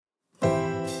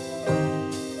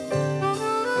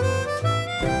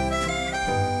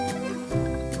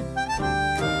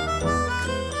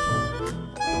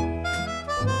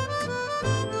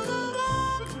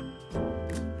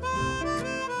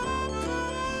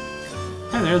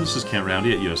Hi there, this is Kent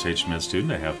Roundy at USH Med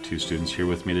Student. I have two students here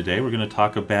with me today. We're going to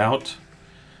talk about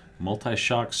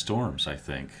multi-shock storms, I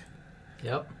think.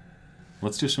 Yep.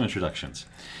 Let's do some introductions.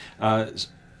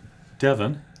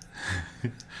 Devin,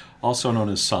 also known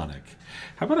as Sonic.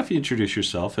 How about if you introduce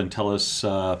yourself and tell us,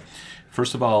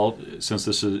 first of all,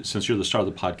 since you're the star of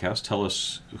the podcast, tell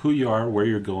us who you are, where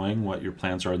you're going, what your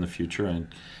plans are in the future, and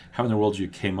how in the world you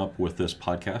came up with this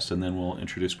podcast, and then we'll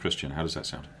introduce Christian. How does that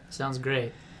sound? Sounds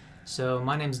great. So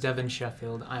my name's Devin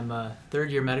Sheffield. I'm a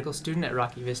third-year medical student at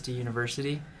Rocky Vista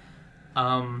University.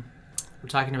 We're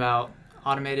talking about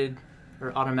automatic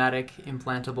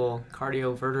implantable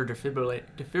cardioverter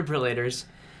defibrillators.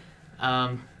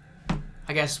 I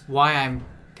guess why I'm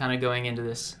kind of going into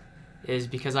this is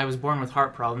because I was born with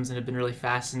heart problems and have been really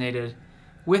fascinated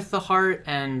with the heart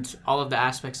and all of the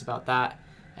aspects about that.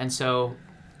 And so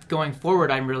going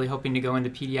forward, I'm really hoping to go into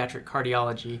pediatric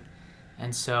cardiology.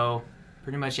 And so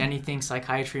pretty much anything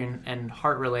psychiatry and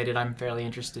heart related I'm fairly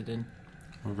interested in.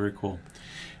 Oh, very cool.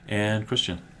 And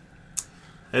Christian.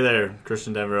 Hey there,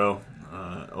 Christian Devereaux,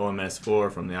 OMS 4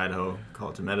 from the Idaho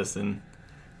College of Medicine,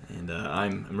 and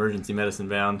I'm emergency medicine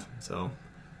bound, so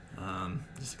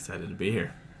just excited to be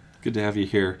here. Good to have you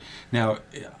here. Now,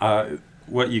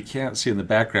 what you can't see in the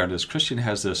background is Christian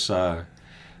has this kind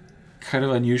of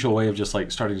unusual way of just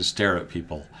like starting to stare at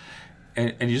people.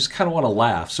 And you just kind of want to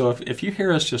laugh. So if you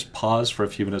hear us just pause for a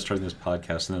few minutes during this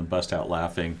podcast and then bust out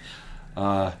laughing,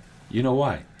 you know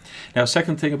why. Now,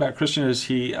 second thing about Christian is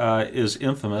he is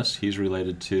infamous. He's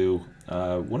related to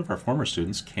one of our former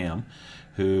students, Cam,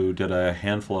 who did a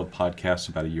handful of podcasts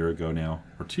about a year ago now,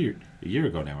 a year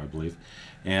ago now, I believe,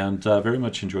 and very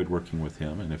much enjoyed working with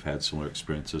him and have had similar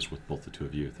experiences with both the two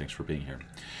of you. Thanks for being here.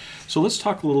 So let's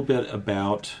talk a little bit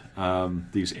about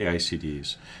these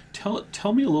AICDs.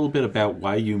 Tell me a little bit about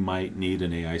why you might need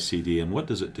an AICD and what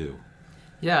does it do?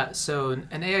 Yeah, so an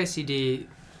AICD,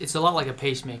 it's a lot like a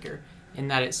pacemaker in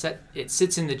that it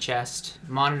sits in the chest,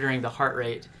 monitoring the heart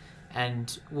rate.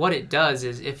 And what it does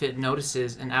is if it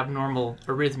notices an abnormal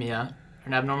arrhythmia,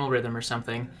 an abnormal rhythm or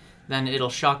something, then it'll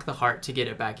shock the heart to get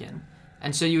it back in.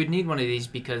 And so you would need one of these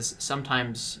because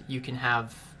sometimes you can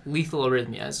have lethal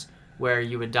arrhythmias where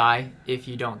you would die if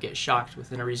you don't get shocked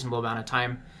within a reasonable amount of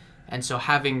time. And so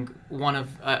having one of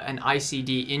an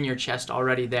ICD in your chest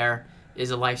already there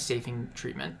is a life-saving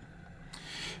treatment.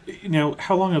 Now,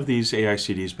 how long have these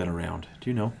AICDs been around? Do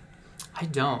you know? I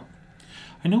don't.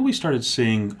 I know we started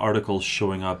seeing articles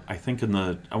showing up, I think I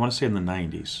want to say in the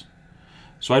 90s.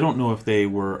 So I don't know if they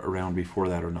were around before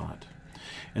that or not.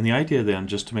 And the idea then,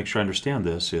 just to make sure I understand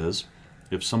this, is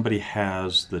if somebody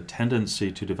has the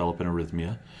tendency to develop an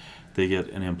arrhythmia, they get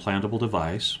an implantable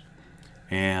device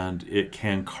and it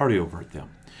can cardiovert them.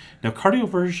 Now,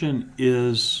 cardioversion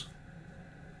is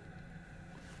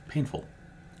painful.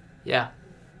 Yeah.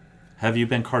 Have you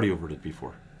been cardioverted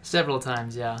before? Several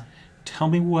times, yeah. Tell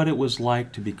me what it was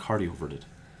like to be cardioverted.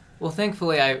 Well,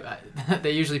 thankfully,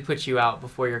 they usually put you out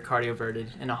before you're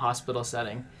cardioverted in a hospital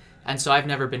setting. And so I've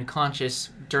never been conscious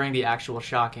during the actual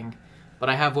shocking. But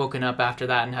I have woken up after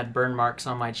that and had burn marks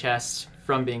on my chest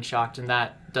from being shocked, and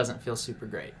that doesn't feel super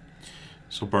great.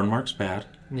 So burn marks bad.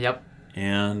 Yep.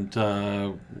 And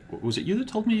was it you that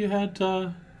told me you had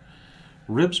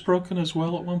ribs broken as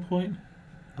well at one point?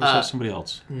 Or was that somebody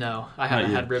else? No, I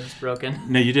haven't had ribs broken.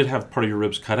 No, you did have part of your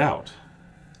ribs cut out.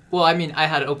 Well, I mean, I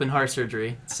had open heart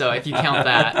surgery, so if you count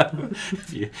that.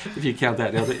 if you count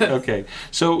that. Okay.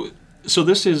 So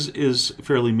this is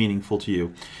fairly meaningful to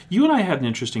you. You and I had an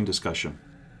interesting discussion.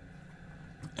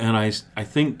 And I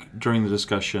think during the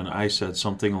discussion I said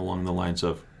something along the lines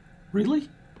of, really?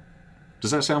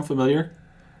 Does that sound familiar?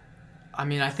 I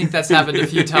mean, I think that's happened a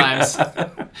few times.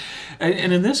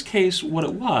 And in this case, what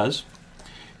it was,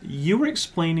 you were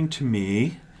explaining to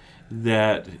me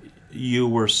that you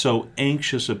were so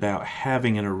anxious about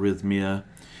having an arrhythmia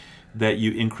that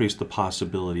you increased the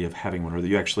possibility of having one, or that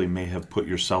you actually may have put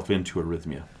yourself into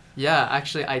arrhythmia. Yeah,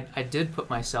 actually, I did put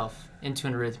myself into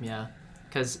an arrhythmia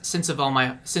because since all my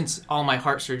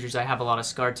heart surgeries, I have a lot of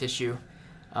scar tissue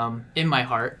in my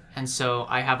heart, and so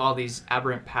I have all these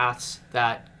aberrant paths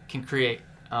that can create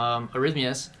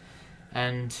arrhythmias,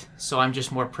 and so I'm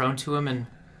just more prone to them, and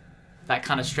that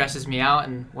kind of stresses me out.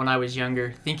 And when I was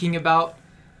younger, thinking about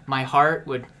my heart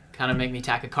would kind of make me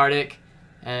tachycardic,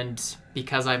 and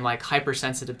because I'm like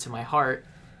hypersensitive to my heart,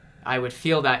 I would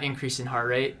feel that increase in heart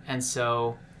rate, and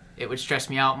so it would stress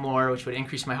me out more, which would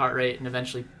increase my heart rate and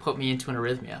eventually put me into an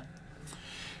arrhythmia.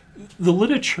 The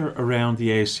literature around the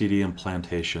AICD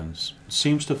implantations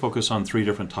seems to focus on three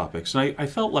different topics. And I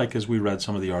felt like as we read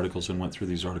some of the articles and went through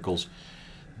these articles,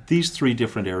 these three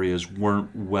different areas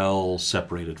weren't well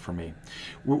separated for me.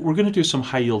 We're going to do some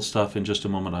high-yield stuff in just a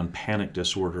moment on panic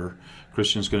disorder.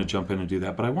 Christian's going to jump in and do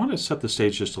that, but I want to set the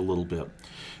stage just a little bit.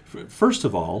 First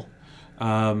of all,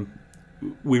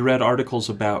 we read articles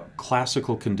about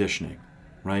classical conditioning,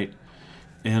 right?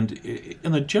 And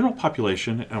in the general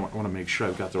population, and I want to make sure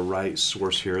I've got the right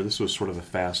source here. This was sort of a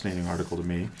fascinating article to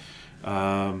me.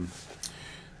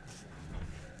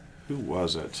 Who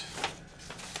was it?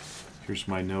 Here's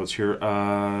my notes here.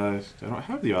 I don't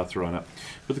have the author on it.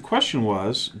 But the question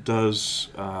was, does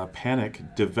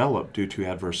panic develop due to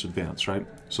adverse events, right?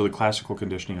 So the classical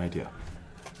conditioning idea.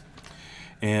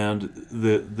 And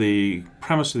the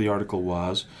premise of the article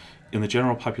was, in the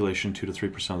general population, 2 to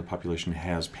 3% of the population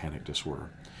has panic disorder.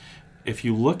 If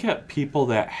you look at people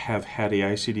that have had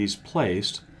AICDs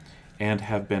placed and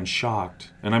have been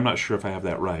shocked, and I'm not sure if I have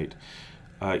that right,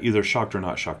 either shocked or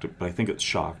not shocked, but I think it's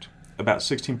shocked, about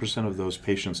 16% of those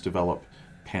patients develop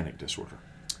panic disorder.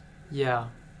 Yeah.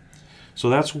 So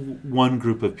that's one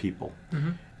group of people.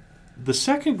 Mm-hmm. The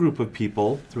second group of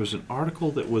people, there was an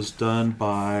article that was done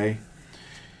by,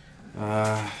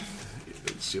 let's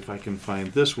see if I can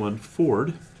find this one,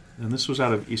 Ford, and this was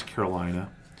out of East Carolina.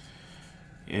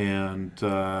 And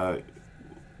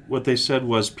what they said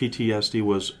was PTSD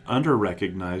was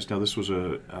under-recognized. Now, this was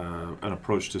an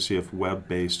approach to see if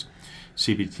web-based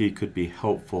CBT could be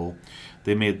helpful.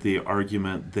 They made the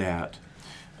argument that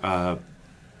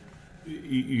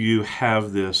you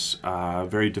have this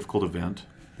very difficult event,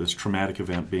 this traumatic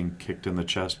event, being kicked in the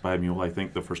chest by a mule. I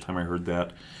think the first time I heard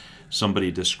that,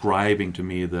 somebody describing to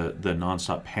me the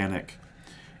nonstop panic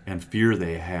and fear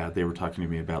they had, they were talking to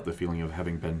me about the feeling of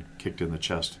having been kicked in the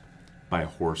chest by a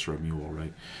horse or a mule,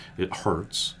 right? It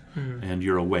hurts, and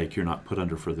you're awake. You're not put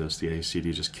under for this. The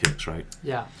ACD just kicks, right?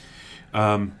 Yeah.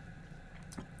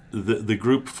 The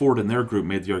group, Ford and their group,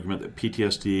 made the argument that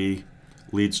PTSD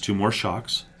leads to more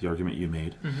shocks, the argument you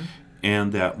made,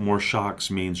 and that more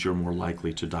shocks means you're more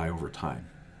likely to die over time.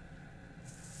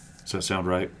 Does that sound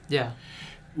right? Yeah.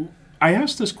 I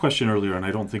asked this question earlier, and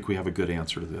I don't think we have a good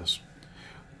answer to this.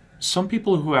 Some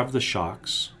people who have the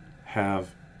shocks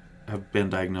have been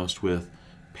diagnosed with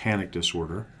panic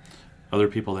disorder. Other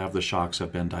people that have the shocks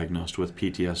have been diagnosed with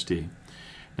PTSD.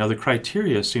 Now, the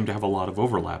criteria seem to have a lot of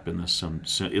overlap in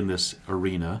this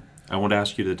arena. I won't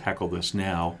ask you to tackle this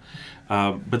now,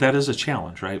 but that is a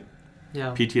challenge, right?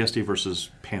 Yeah. PTSD versus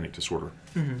panic disorder.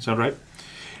 Sound right?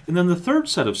 And then the third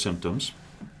set of symptoms,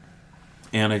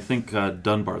 and I think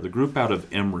Dunbar, the group out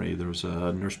of Emory, there was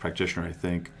a nurse practitioner, I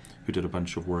think, who did a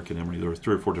bunch of work in Emory. There were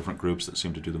 3 or 4 different groups that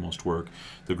seemed to do the most work.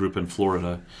 The group in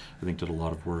Florida, I think, did a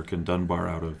lot of work, and Dunbar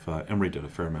out of Emory did a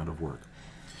fair amount of work.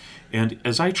 And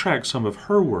as I track some of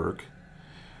her work,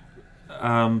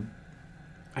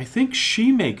 I think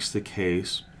she makes the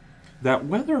case that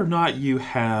whether or not you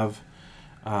have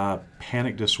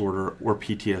panic disorder or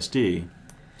PTSD,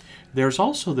 there's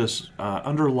also this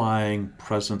underlying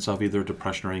presence of either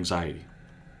depression or anxiety.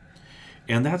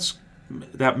 And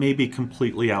that may be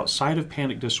completely outside of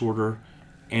panic disorder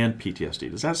and PTSD.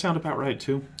 Does that sound about right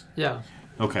too? Yeah.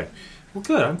 Okay. Well,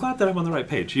 good. I'm glad that I'm on the right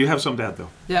page. You have something to add, though.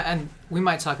 Yeah, and we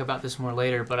might talk about this more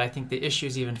later, but I think the issue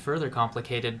is even further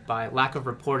complicated by lack of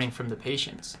reporting from the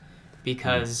patients,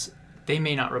 because they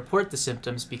may not report the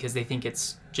symptoms because they think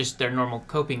it's just their normal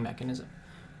coping mechanism,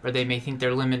 or they may think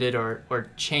they're limited or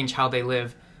change how they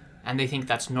live, and they think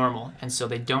that's normal, and so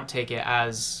they don't take it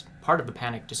as part of the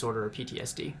panic disorder or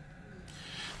PTSD.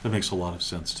 That makes a lot of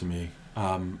sense to me.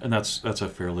 And that's a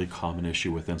fairly common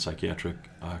issue within psychiatric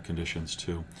conditions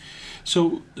too.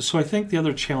 So I think the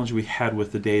other challenge we had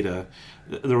with the data,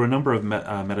 there were a number of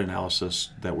meta-analysis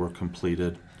that were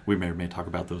completed. We may talk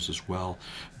about those as well.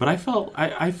 But I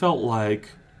felt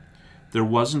like there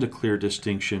wasn't a clear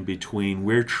distinction between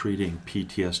we're treating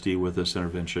PTSD with this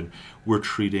intervention, we're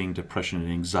treating depression and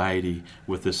anxiety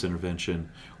with this intervention,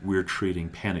 we're treating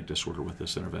panic disorder with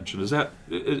this intervention.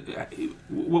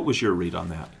 What was your read on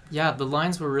that? Yeah, the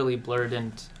lines were really blurred,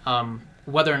 and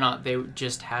whether or not they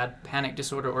just had panic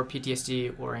disorder or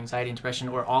PTSD or anxiety and depression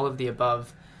or all of the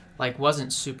above,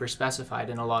 wasn't super specified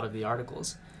in a lot of the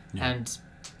articles. Yeah. And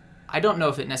I don't know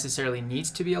if it necessarily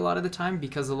needs to be a lot of the time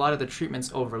because a lot of the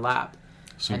treatments overlap.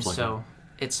 Seems like so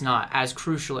it's not as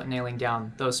crucial at nailing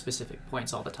down those specific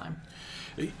points all the time.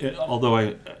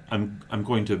 Although I'm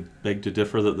going to beg to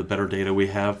differ that the better data we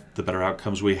have, the better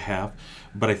outcomes we have.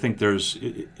 But I think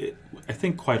I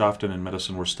think quite often in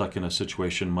medicine we're stuck in a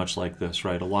situation much like this,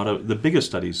 right? A lot of the biggest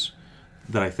studies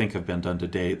that I think have been done to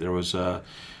date, there was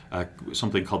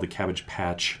something called the Cabbage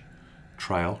Patch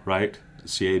trial, right?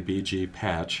 CABG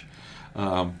patch.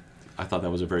 I thought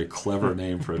that was a very clever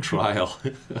name for a trial.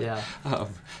 Yeah.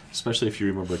 Especially if you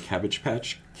remember Cabbage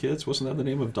Patch Kids. Wasn't that the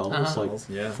name of dolls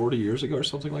Yeah. 40 years ago or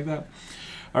something like that?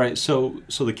 All right, so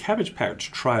the Cabbage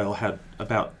Patch trial had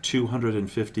about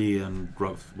 250 and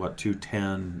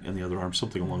 210 in the other arm,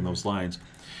 something along those lines.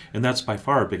 And that's by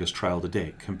far our biggest trial to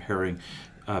date, comparing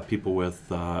people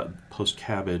with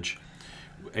post-cabbage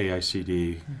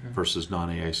AICD versus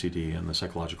non-AICD and the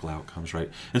psychological outcomes, right?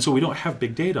 And so we don't have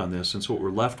big data on this, and so what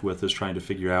we're left with is trying to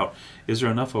figure out, is there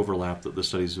enough overlap that the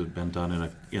studies have been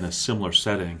done in a similar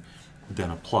setting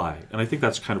then apply? And I think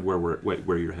that's kind of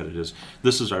where you're headed is,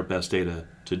 this is our best data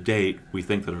to date. We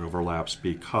think that it overlaps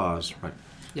because, right?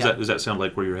 Yeah. Does that sound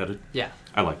like where you're headed? Yeah.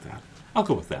 I like that. I'll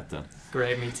go with that then.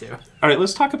 Great, me too. All right,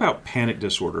 let's talk about panic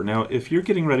disorder. Now, if you're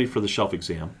getting ready for the shelf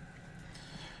exam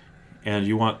and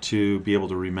you want to be able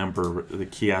to remember the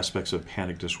key aspects of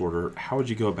panic disorder, how would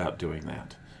you go about doing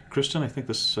that? Kristen, I think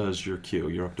this is your cue.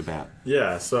 You're up to bat.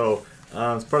 Yeah, so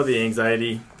it's part of the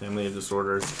anxiety family of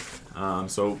disorders.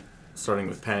 So starting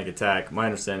with panic attack, my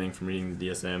understanding from reading the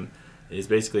DSM is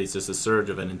basically it's just a surge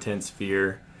of an intense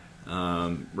fear,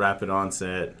 rapid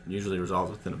onset, usually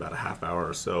resolves within about a half hour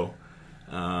or so,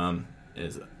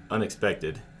 is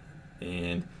unexpected.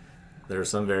 And there are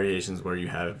some variations where you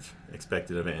have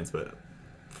expected events, but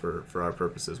for our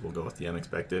purposes, we'll go with the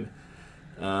unexpected.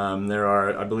 There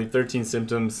are, I believe, 13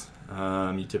 symptoms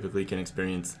you typically can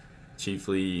experience.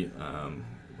 Chiefly,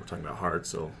 we're talking about heart,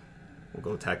 so we'll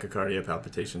go tachycardia,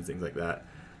 palpitations, things like that.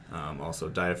 Also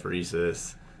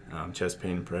diaphoresis, chest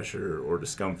pain and pressure or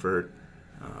discomfort,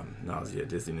 nausea,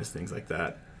 dizziness, things like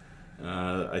that.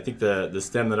 I think the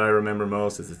stem that I remember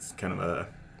most is it's kind of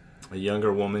a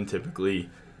younger woman typically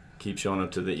keeps showing up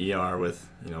to the ER with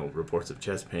reports of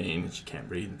chest pain and she can't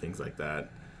breathe and things like that.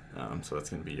 So that's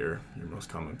going to be your most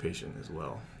common patient as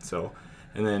well. So,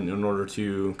 and then in order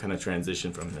to kind of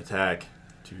transition from an attack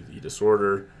to the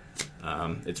disorder,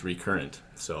 it's recurrent.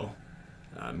 So,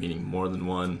 meaning more than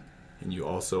one, and you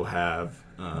also have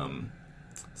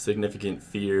significant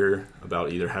fear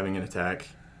about either having an attack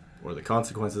or the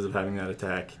consequences of having that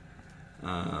attack,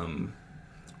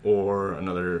 or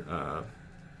another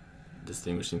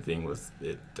distinguishing thing was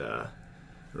it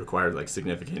required like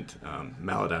significant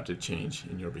maladaptive change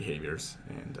in your behaviors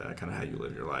and kind of how you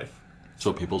live your life.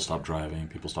 So people stop driving,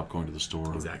 people stop going to the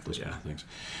store, exactly, those kinds of things.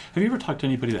 Have you ever talked to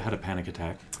anybody that had a panic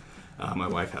attack? My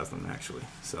wife has them actually.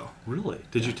 So really,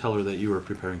 did you tell her that you were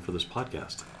preparing for this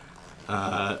podcast?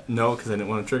 No, because I didn't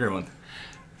want to trigger one.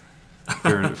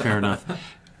 Fair enough.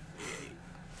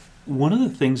 One of the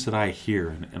things that I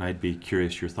hear, and I'd be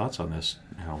curious your thoughts on this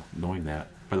now, knowing that.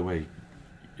 By the way,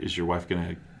 is your wife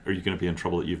are you going to be in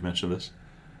trouble that you've mentioned this?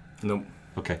 Nope.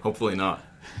 Okay. Hopefully not.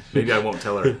 Maybe I won't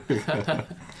tell her.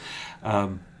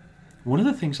 One of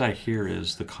the things I hear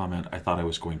is the comment, I thought I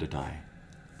was going to die.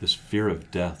 This fear of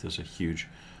death is a huge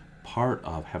part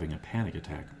of having a panic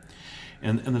attack.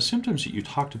 And the symptoms that you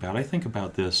talked about, I think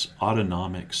about this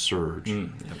autonomic surge, Yep.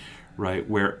 right,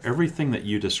 where everything that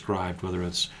you described, whether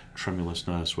it's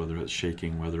tremulousness, whether it's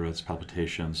shaking, whether it's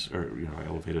palpitations, or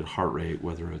elevated heart rate,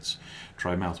 whether it's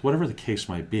dry mouth, whatever the case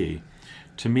might be,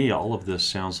 to me, all of this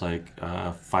sounds like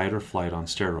fight or flight on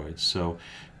steroids. So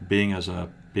being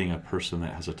a person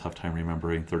that has a tough time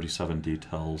remembering 37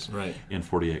 details Right. in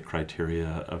 48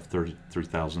 criteria of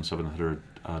 33,700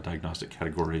 diagnostic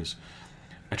categories,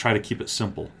 I try to keep it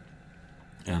simple.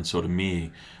 And so to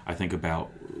me, I think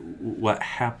about what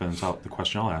happens. The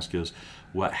question I'll ask is,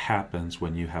 what happens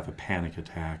when you have a panic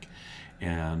attack?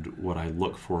 And what I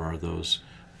look for are those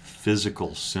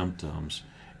physical symptoms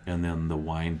and then the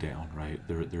wind down, right?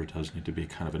 There does need to be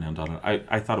kind of an end on it.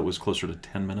 I thought it was closer to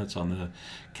 10 minutes on the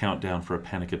countdown for a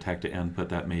panic attack to end, but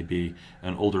that may be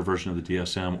an older version of the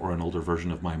DSM or an older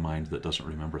version of my mind that doesn't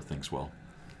remember things well.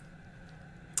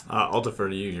 I'll defer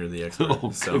to you. You're the expert.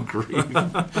 Oh, good grief.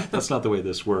 That's not the way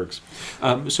this works.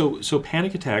 So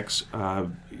panic attacks,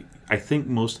 I think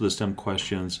most of the STEM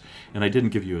questions, and I didn't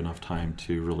give you enough time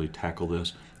to really tackle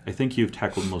this, I think you've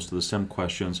tackled most of the STEM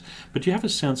questions, but do you have a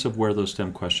sense of where those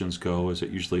STEM questions go? Is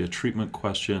it usually a treatment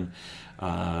question?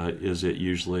 Is it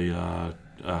usually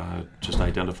just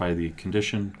identify the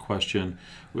condition question?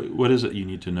 What is it you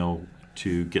need to know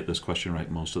to get this question right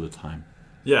most of the time?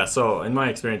 Yeah, so in my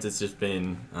experience, it's just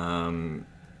been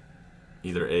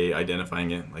either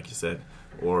identifying it, like you said,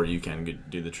 or you can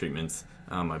do the treatments.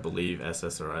 I believe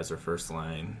SSRIs are first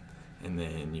line, and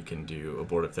then you can do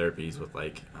abortive therapies with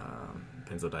like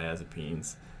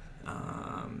benzodiazepines.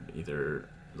 Either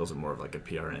those are more of like a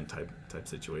PRN type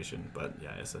situation, but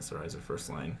yeah, SSRIs are first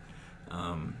line.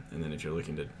 And then if you're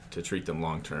looking to treat them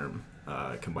long term,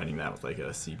 combining that with like a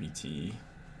CBT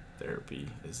therapy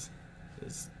is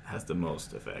has the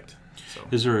most effect. So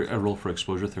Is there a role for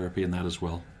exposure therapy in that as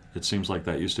well? It seems like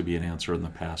that used to be an answer in the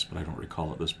past, but I don't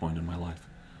recall at this point in my life.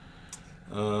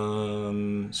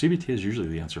 CBT is usually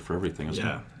the answer for everything, isn't it?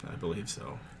 yeah, I believe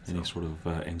so. Any sort of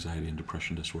anxiety and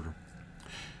depression disorder.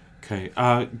 Okay,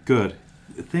 good.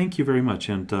 Thank you very much,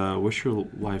 and wish your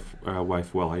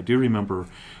wife well. I do remember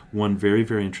one very,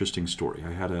 very interesting story.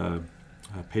 I had a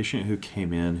patient who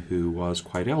came in who was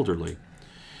quite elderly,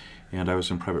 and I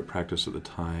was in private practice at the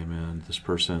time, and this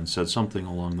person said something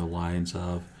along the lines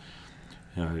of,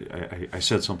 I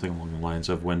said something along the lines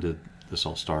of, when did this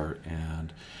all start?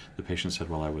 And the patient said,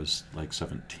 well, I was like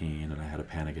 17 and I had a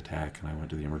panic attack and I went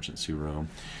to the emergency room.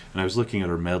 And I was looking at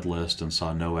her med list and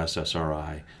saw no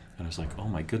SSRI. And I was like, oh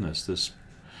my goodness, this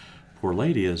poor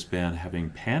lady has been having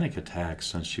panic attacks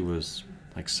since she was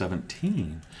like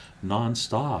 17,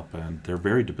 nonstop. And they're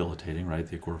very debilitating, right?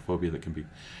 The agoraphobia that can be,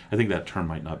 I think that term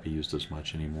might not be used as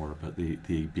much anymore, but the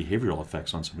behavioral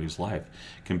effects on somebody's life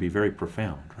can be very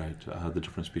profound, right? The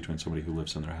difference between somebody who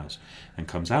lives in their house and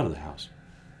comes out of the house.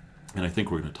 And I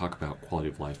think we're going to talk about quality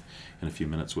of life in a few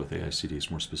minutes with AICDs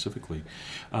more specifically.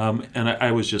 And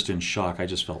I was just in shock. I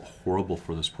just felt horrible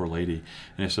for this poor lady.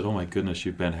 And I said, oh my goodness,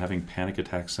 you've been having panic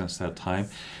attacks since that time.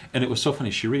 And it was so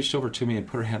funny. She reached over to me and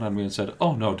put her hand on me and said,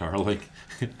 oh no, darling.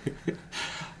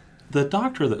 The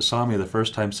doctor that saw me the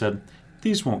first time said,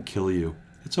 these won't kill you.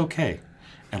 It's okay.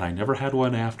 And I never had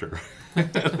one after.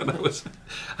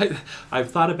 And I've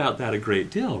thought about that a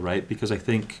great deal, right? Because I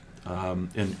think...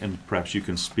 and perhaps you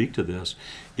can speak to this,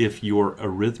 if your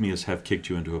arrhythmias have kicked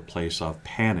you into a place of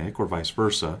panic or vice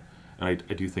versa, and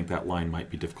I do think that line might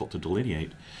be difficult to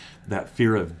delineate, that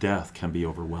fear of death can be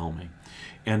overwhelming.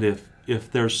 And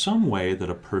if there's some way that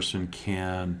a person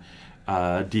can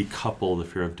decouple the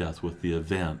fear of death with the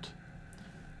event,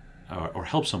 or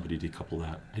help somebody decouple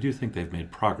that, I do think they've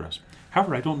made progress.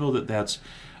 However, I don't know that that's...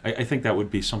 I think that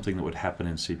would be something that would happen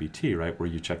in CBT, right, where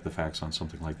you check the facts on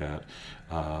something like that.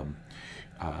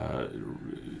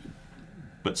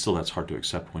 But still, that's hard to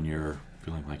accept when you're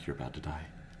feeling like you're about to die.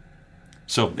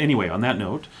 So anyway, on that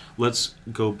note, let's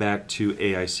go back to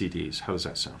AICDs. How does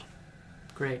that sound?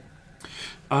 Great.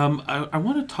 I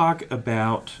want to talk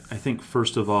about, I think,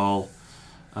 first of all,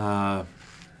 I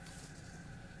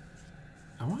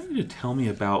want you to tell me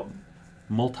about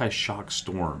multi-shock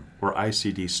storm, or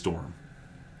ICD storm.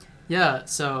 Yeah,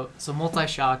 so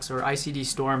multi-shocks or ICD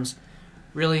storms,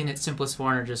 really in its simplest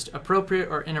form, are just appropriate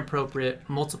or inappropriate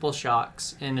multiple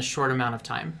shocks in a short amount of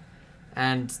time.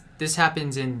 And this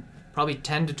happens in probably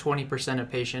 10 to 20%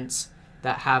 of patients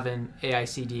that have an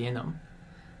AICD in them.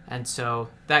 And so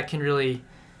that can really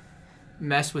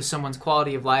mess with someone's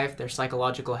quality of life, their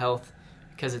psychological health,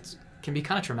 because it can be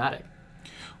kind of traumatic.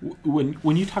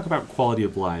 When you talk about quality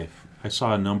of life, I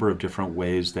saw a number of different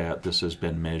ways that this has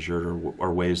been measured,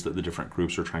 or ways that the different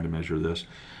groups are trying to measure this.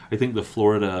 I think the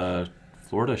Florida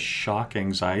Shock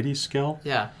Anxiety Scale,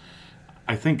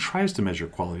 I think tries to measure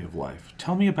quality of life.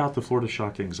 Tell me about the Florida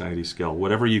Shock Anxiety Scale,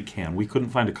 whatever you can. We couldn't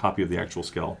find a copy of the actual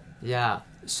scale. Yeah,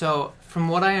 so from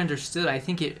what I understood, I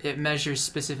think it measures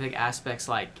specific aspects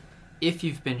like if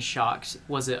you've been shocked,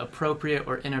 was it appropriate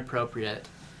or inappropriate?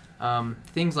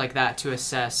 Things like that to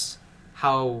assess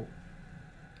how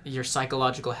your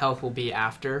psychological health will be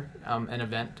after an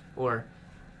event, or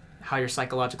how your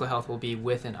psychological health will be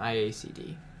with an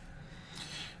IACD.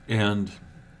 And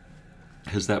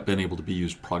has that been able to be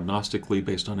used prognostically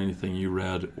based on anything you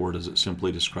read, or does it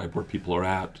simply describe where people are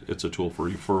at? It's a tool for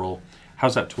referral.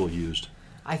 How's that tool used?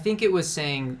 I think it was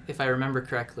saying, if I remember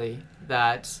correctly,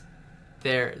 that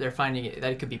they're finding it,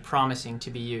 that it could be promising to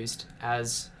be used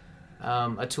as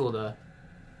a tool to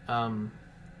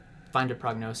find a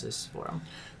prognosis for them.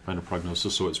 Find a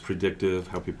prognosis, so it's predictive,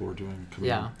 how people are doing.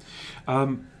 Yeah.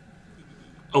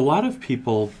 A lot of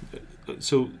people,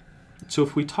 so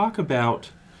if we talk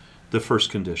about the first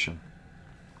condition,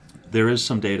 there is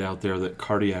some data out there that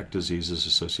cardiac disease is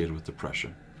associated with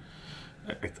depression.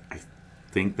 I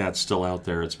think that's still out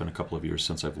there. It's been a couple of years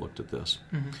since I've looked at this.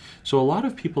 Mm-hmm. So a lot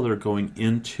of people that are going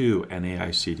into an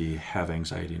AICD have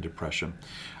anxiety and depression.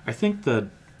 I think the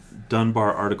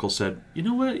Dunbar article said, you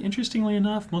know what, interestingly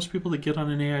enough, most people that get on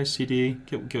an AICD,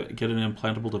 get an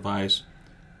implantable device,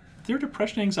 their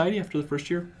depression and anxiety after the first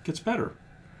year gets better.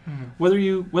 Mm-hmm. Whether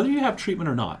you have treatment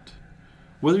or not,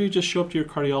 whether you just show up to your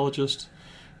cardiologist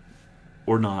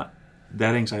or not,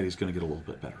 that anxiety is going to get a little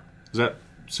bit better. Does that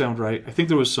sound right? I think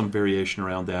there was some variation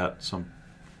around that. Some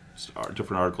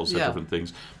different articles said different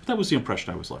things, but that was the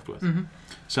impression I was left with. Mm-hmm.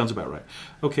 Sounds about right.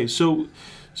 Okay, so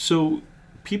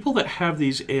people that have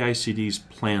these AICDs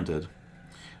planted,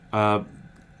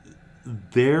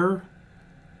 their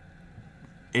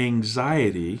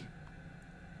anxiety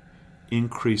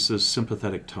increases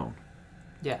sympathetic tone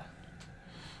Yeah.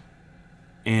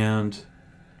 and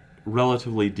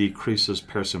relatively decreases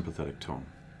parasympathetic tone.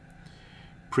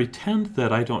 Pretend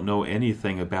that I don't know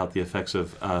anything about the effects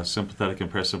of sympathetic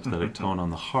and parasympathetic tone on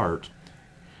the heart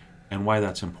and why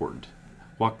that's important.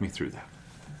 Walk me through that.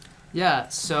 Yeah,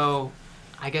 so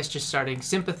I guess just starting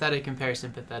sympathetic and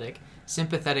parasympathetic.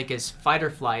 Sympathetic is fight or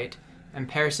flight, and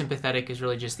parasympathetic is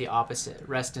really just the opposite.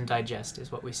 Rest and digest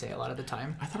is what we say a lot of the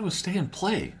time. I thought it was stay and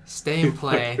play. Stay and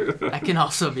play. That can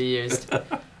also be used.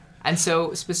 And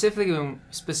so specifically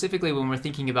when we're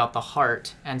thinking about the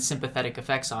heart and sympathetic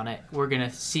effects on it, we're going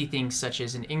to see things such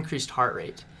as an increased heart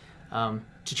rate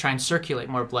to try and circulate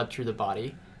more blood through the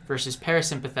body, versus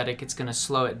parasympathetic, it's going to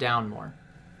slow it down more.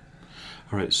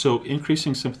 All right, so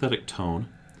increasing sympathetic tone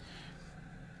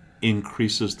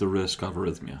increases the risk of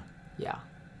arrhythmia. Yeah.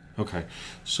 Okay,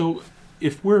 so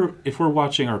if we're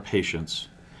watching our patients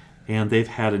and they've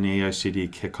had an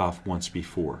AICD kick off once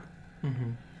before,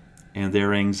 Mm-hmm. and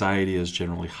their anxiety is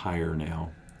generally higher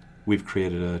now, we've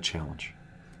created a challenge.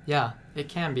 Yeah, it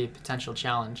can be a potential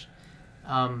challenge.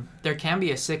 There can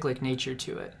be a cyclic nature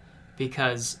to it,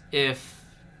 because if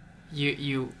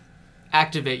you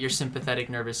activate your sympathetic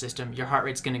nervous system, your heart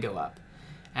rate's going to go up.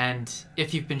 And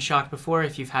if you've been shocked before,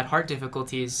 if you've had heart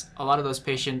difficulties, a lot of those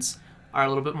patients are a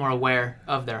little bit more aware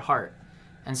of their heart.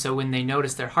 And so when they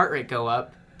notice their heart rate go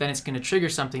up, then it's going to trigger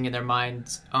something in their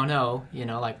minds. Oh no,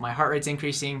 like my heart rate's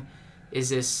increasing. Is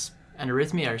this an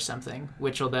arrhythmia or something?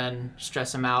 Which will then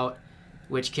stress them out,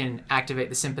 which can activate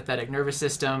the sympathetic nervous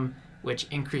system, which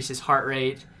increases heart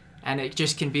rate. And it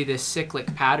just can be this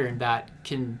cyclic pattern that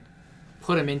can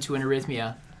put them into an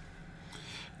arrhythmia.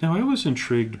 Now, I was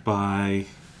intrigued by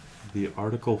the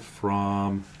article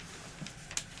from,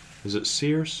 is it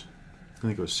Sears? I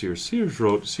think it was Sears.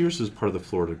 Sears is part of the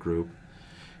Florida group,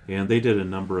 and they did a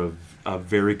number of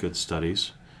very good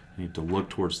studies. I need to look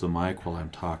towards the mic while I'm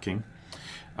talking.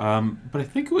 But I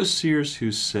think it was Sears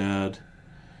who said,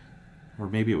 or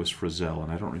maybe it was Frizzell,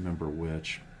 and I don't remember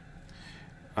which.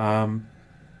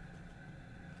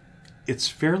 It's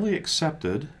fairly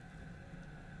accepted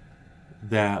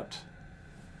that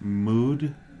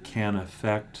mood can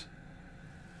affect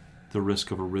the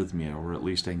risk of arrhythmia, or at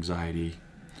least anxiety.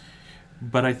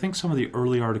 But I think some of the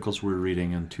early articles we were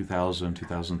reading in 2000,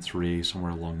 2003,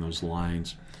 somewhere along those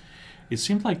lines, it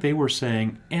seemed like they were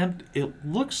saying, and it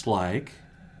looks like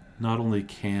not only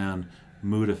can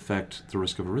mood affect the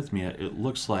risk of arrhythmia, it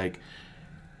looks like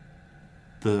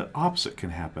the opposite can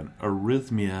happen.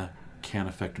 Arrhythmia can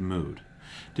affect mood.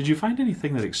 Did you find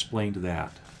anything that explained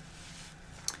that?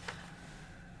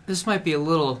 This might be a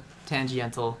little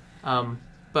tangential,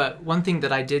 but one thing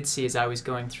that I did see as I was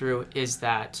going through is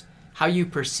that how you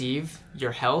perceive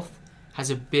your health has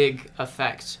a big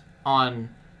effect on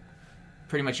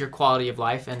pretty much your quality of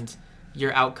life and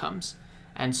your outcomes.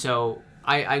 And so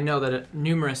I know that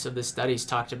numerous of the studies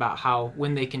talked about how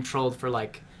when they controlled for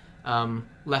left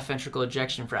ventricle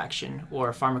ejection fraction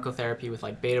or pharmacotherapy with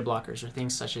like beta blockers or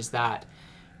things such as that,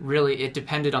 really it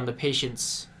depended on the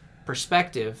patient's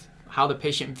perspective, how the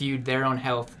patient viewed their own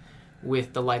health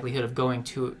with the likelihood of going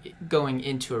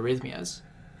into arrhythmias.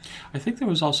 I think there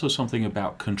was also something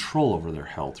about control over their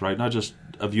health, right? Not just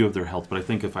a view of their health, but I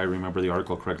think if I remember the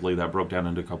article correctly, that broke down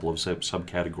into a couple of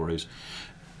subcategories.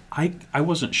 I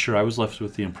wasn't sure. I was left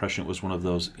with the impression it was one of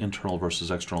those internal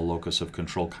versus external locus of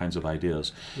control kinds of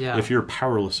ideas. Yeah. If you're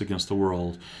powerless against the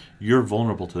world, you're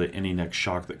vulnerable to any next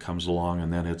shock that comes along,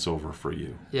 and then it's over for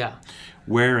you. Yeah.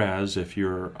 Whereas if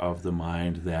you're of the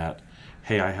mind that,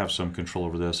 hey, I have some control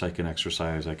over this, I can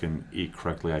exercise, I can eat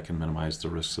correctly, I can minimize the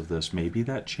risks of this, maybe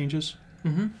that changes.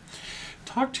 Mm-hmm.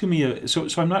 Talk to me. So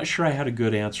I'm not sure I had a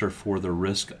good answer for the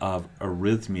risk of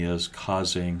arrhythmias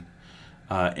causing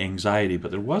anxiety, but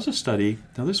there was a study.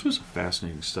 Now this was a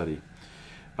fascinating study.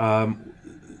 It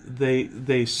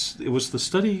was the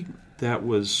study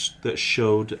that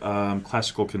showed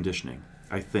classical conditioning,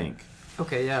 I think.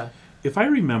 Okay, yeah. If I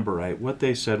remember right, what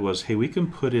they said was, hey, we can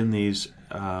put in these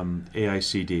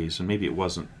AICDs, and maybe it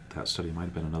wasn't that study, it might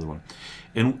have been another one,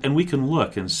 and we can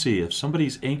look and see if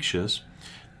somebody's anxious,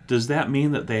 does that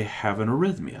mean that they have an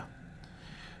arrhythmia?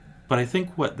 But I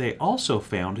think what they also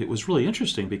found, it was really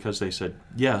interesting because they said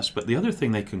yes, but the other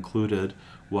thing they concluded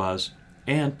was,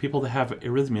 and people that have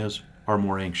arrhythmias are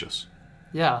more anxious.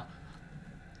 Yeah.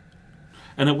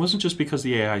 And it wasn't just because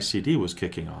the AICD was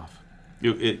kicking off.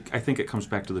 I think it comes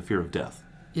back to the fear of death.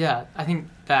 Yeah, I think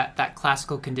that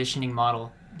classical conditioning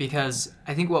model, because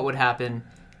I think what would happen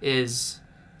is,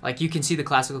 like, you can see the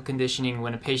classical conditioning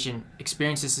when a patient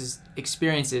experiences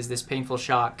this painful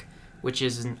shock, which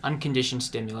is an unconditioned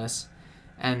stimulus,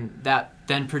 and that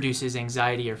then produces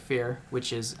anxiety or fear,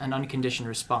 which is an unconditioned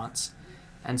response.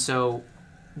 And so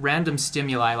random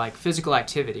stimuli like physical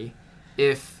activity,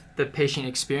 if the patient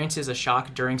experiences a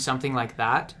shock during something like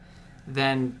that,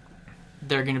 then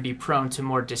they're going to be prone to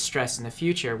more distress in the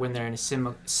future when they're in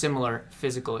a similar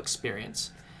physical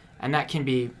experience. And that can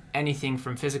be anything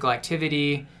from physical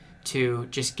activity to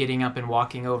just getting up and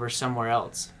walking over somewhere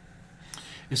else.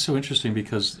 It's so interesting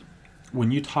because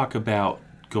when you talk about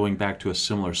going back to a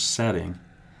similar setting,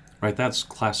 right, that's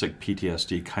classic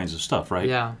PTSD kinds of stuff, right?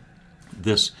 Yeah.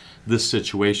 This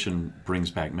situation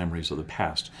brings back memories of the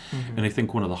past. Mm-hmm. And I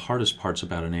think one of the hardest parts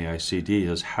about an AICD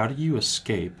is how do you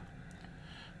escape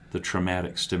the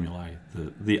traumatic stimuli,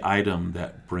 the item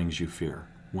that brings you fear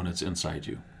when it's inside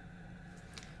you?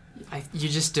 You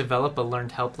just develop a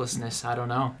learned helplessness. I don't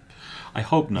know. I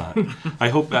hope not. I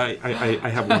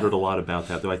have wondered a lot about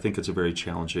that, though I think it's a very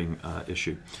challenging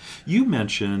issue. You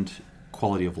mentioned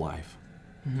quality of life.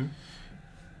 Mm-hmm.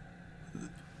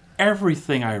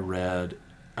 Everything I read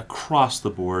across the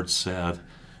board said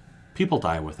people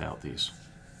die without these.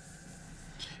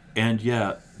 And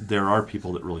yet there are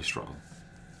people that really struggle.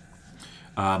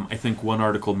 I think one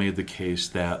article made the case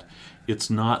that it's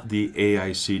not the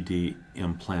AICD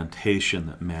implantation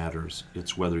that matters,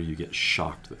 it's whether you get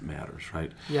shocked that matters,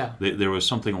 right? Yeah. There was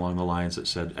something along the lines that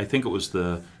said, I think it was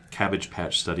the Cabbage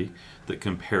Patch study that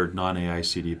compared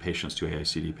non-AICD patients to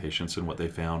AICD patients, and what they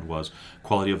found was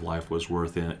quality of life was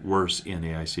worse in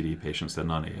AICD patients than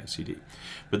non-AICD.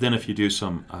 But then if you do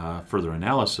some further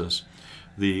analysis,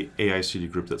 the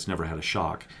AICD group that's never had a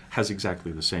shock has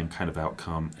exactly the same kind of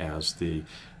outcome as the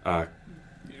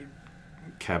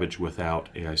cabbage without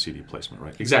AICD placement,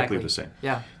 right? Exactly the same.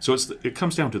 Yeah. So it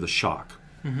comes down to the shock.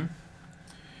 Mm-hmm.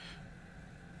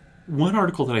 One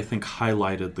article that I think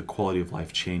highlighted the quality of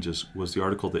life changes was the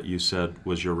article that you said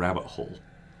was your rabbit hole.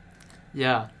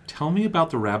 Yeah. Tell me about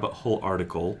the rabbit hole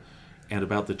article and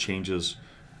about the changes.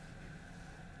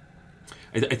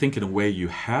 I think in a way you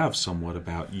have somewhat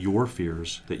about your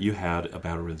fears that you had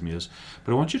about arrhythmias,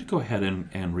 but I want you to go ahead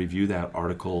and review that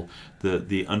article,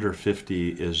 the Under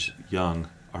 50 is Young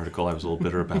article. I was a little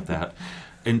bitter about that.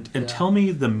 And tell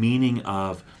me the meaning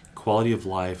of quality of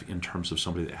life in terms of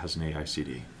somebody that has an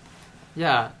AICD.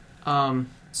 Yeah.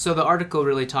 So the article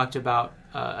really talked about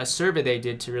a survey they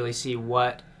did to really see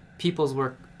what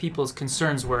people's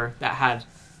concerns were that had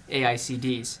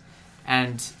AICDs.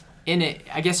 And in it,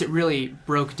 I guess it really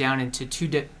broke down into two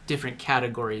different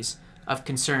categories of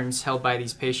concerns held by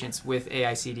these patients with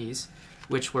AICDs,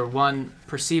 which were one,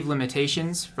 perceived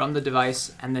limitations from the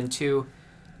device, and then two,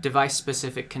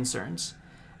 device-specific concerns.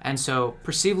 And so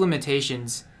perceived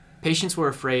limitations, patients were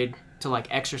afraid to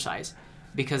exercise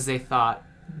because they thought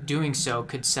doing so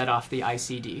could set off the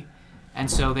ICD. And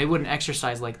so they wouldn't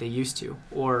exercise like they used to,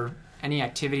 or any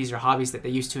activities or hobbies that they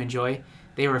used to enjoy,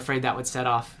 they were afraid that would set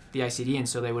off the ICD, and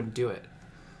so they wouldn't do it.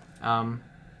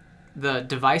 The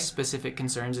device-specific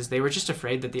concerns is they were just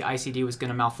afraid that the ICD was going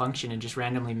to malfunction and just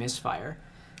randomly misfire.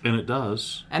 And it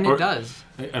does. And it does.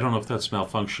 I don't know if that's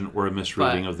malfunction or a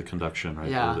misreading of the conduction,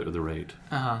 right? Yeah. Or the rate.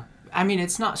 I mean,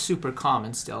 it's not super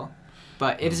common still,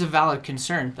 but it is a valid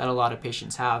concern that a lot of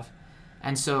patients have.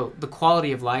 And so the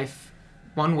quality of life,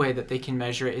 one way that they can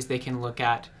measure it is they can look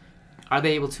at, are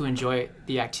they able to enjoy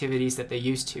the activities that they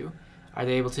used to? Are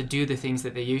they able to do the things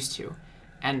that they used to?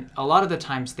 And a lot of the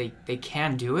times they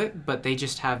can do it, but they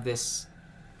just have this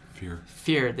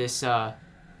fear, this,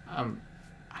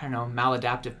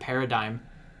 maladaptive paradigm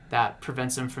that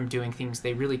prevents them from doing things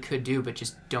they really could do, but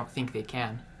just don't think they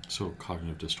can. So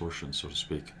cognitive distortion, so to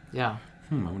speak. Yeah.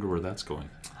 I wonder where that's going.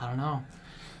 I don't know.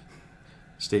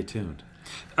 Stay tuned.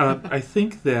 I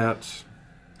think that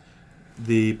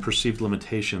the perceived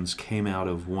limitations came out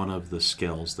of one of the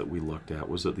scales that we looked at.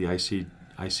 Was it the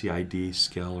ICID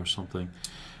scale or something?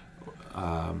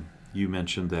 You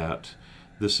mentioned that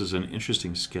this is an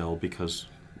interesting scale because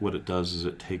what it does is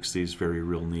it takes these very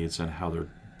real needs and how they're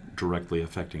directly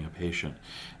affecting a patient.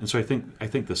 And so I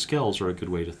think the scales are a good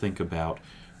way to think about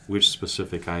which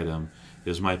specific item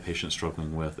is my patient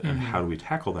struggling with, and how do we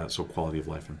tackle that so quality of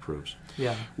life improves.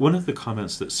 Yeah. One of the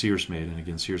comments that Sears made, and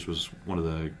again, Sears was one of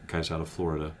the guys out of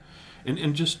Florida,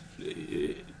 and just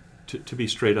to be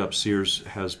straight up, Sears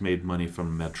has made money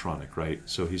from Medtronic, right?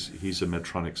 So he's a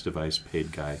Medtronic's device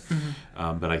paid guy,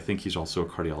 but I think he's also a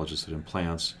cardiologist that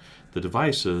implants the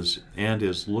devices and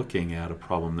is looking at a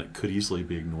problem that could easily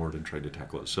be ignored and tried to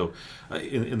tackle it. So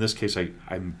in this case, I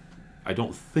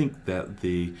don't think that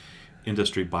the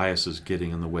industry bias is getting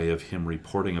in the way of him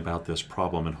reporting about this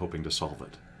problem and hoping to solve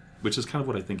it, which is kind of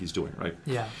what I think he's doing, right?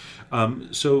 Yeah.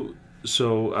 So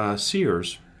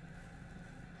Sears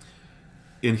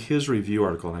in his review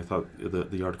article, and I thought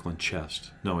the article in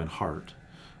Heart,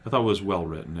 I thought was well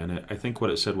written, and I think what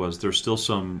it said was there's still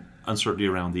some uncertainty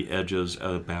around the edges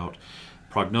about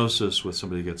prognosis with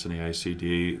somebody who gets an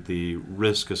AICD, the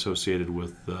risk associated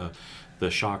with the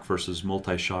shock versus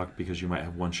multi-shock, because you might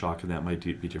have one shock and that might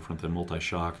be different than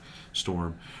multi-shock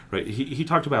storm, right? He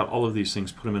talked about all of these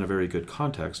things, put them in a very good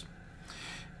context.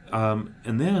 And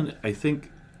then I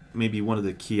think maybe one of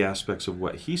the key aspects of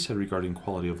what he said regarding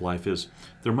quality of life is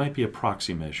there might be a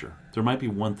proxy measure. There might be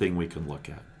one thing we can look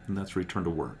at, and that's return to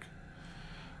work.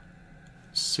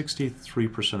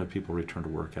 63% of people return to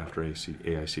work after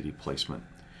AICD placement.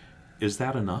 Is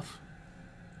that enough?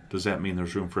 Does that mean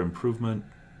there's room for improvement?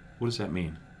 What does that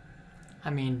mean? I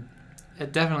mean,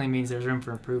 it definitely means there's room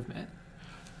for improvement.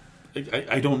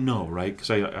 I don't know, right? Because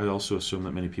I also assume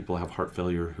that many people have heart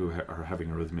failure who are having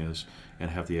arrhythmias and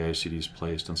have the AICDs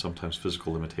placed, and sometimes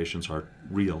physical limitations are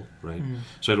real, right? Mm.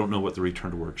 So I don't know what the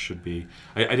return to work should be.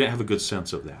 I didn't have a good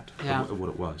sense of that, of what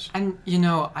it was. And,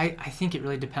 I think it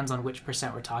really depends on which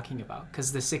percent we're talking about,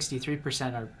 because the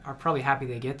 63% are probably happy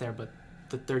they get there, but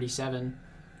the 37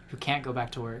 who can't go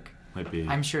back to work, might be.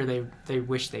 I'm sure they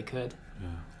wish they could. Yeah,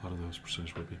 a lot of those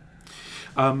percentages would be.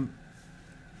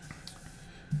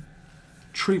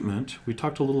 Treatment, we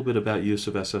talked a little bit about use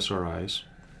of SSRIs.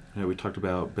 We talked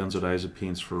about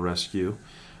benzodiazepines for rescue.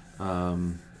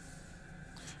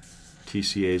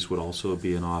 TCAs would also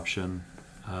be an option.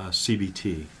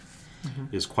 CBT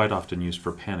is quite often used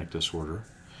for panic disorder.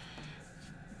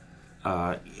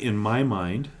 In my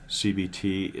mind,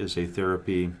 CBT is a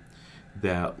therapy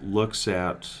that looks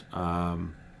at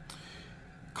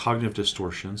cognitive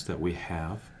distortions that we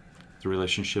have, the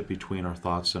relationship between our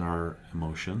thoughts and our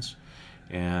emotions,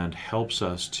 and helps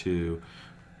us to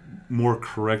more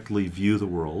correctly view the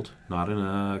world, not in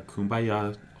a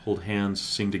kumbaya, hold hands,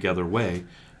 sing together way,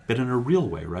 but in a real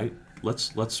way, right?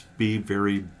 Let's be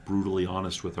very brutally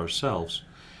honest with ourselves,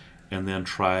 and then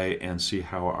try and see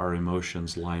how our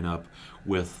emotions line up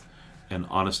with an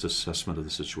honest assessment of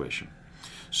the situation.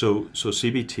 So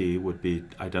CBT would be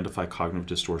identify cognitive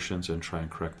distortions and try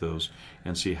and correct those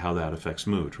and see how that affects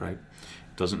mood, right?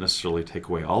 It doesn't necessarily take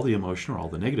away all the emotion or all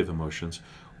the negative emotions.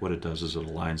 What it does is it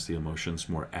aligns the emotions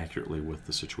more accurately with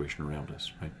the situation around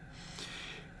us, right?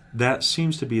 That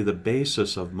seems to be the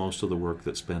basis of most of the work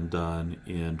that's been done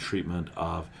in treatment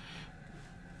of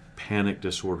panic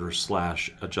disorder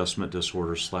 / adjustment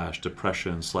disorder /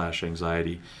 depression /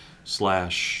 anxiety /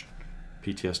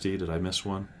 PTSD. Did I miss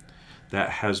one? That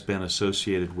has been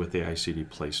associated with the AICD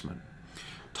placement.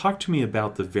 Talk to me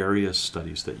about the various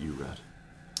studies that you read.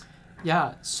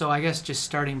 Yeah, so I guess just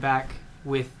starting back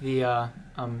with the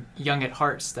Young at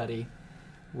Heart study,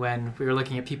 when we were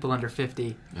looking at people under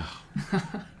 50. Oh.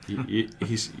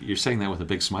 You're saying that with a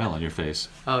big smile on your face.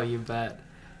 Oh, you bet.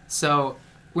 So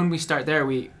when we start there,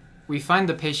 we find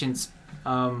the patients'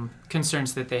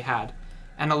 concerns that they had,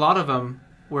 and a lot of them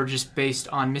were just based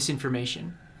on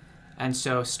misinformation. And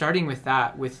so starting with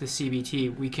that, with the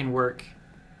CBT, we can work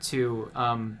to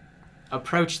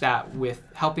approach that with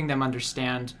helping them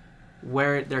understand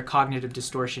where their cognitive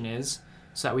distortion is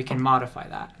so that we can modify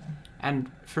that.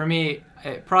 And for me,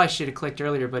 it probably should have clicked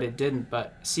earlier, but it didn't.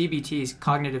 But CBT is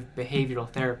cognitive behavioral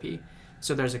therapy.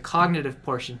 So there's a cognitive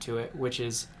portion to it, which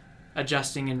is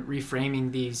adjusting and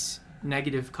reframing these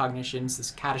negative cognitions,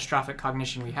 this catastrophic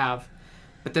cognition we have.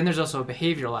 But then there's also a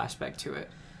behavioral aspect to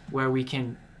it, where we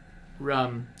can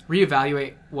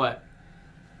reevaluate what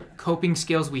coping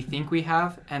skills we think we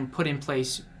have and put in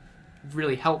place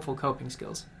really helpful coping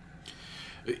skills.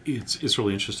 It's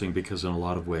really interesting because in a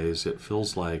lot of ways it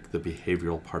feels like the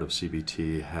behavioral part of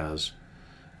CBT has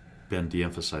been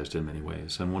de-emphasized in many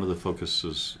ways. And one of the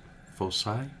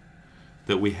foci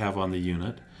that we have on the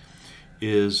unit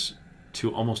is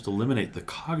to almost eliminate the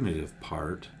cognitive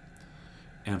part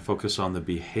and focus on the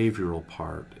behavioral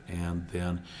part, and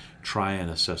then try and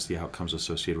assess the outcomes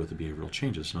associated with the behavioral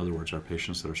changes. In other words, our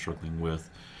patients that are struggling with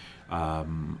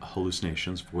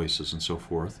hallucinations, voices, and so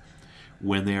forth,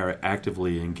 when they are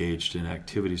actively engaged in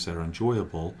activities that are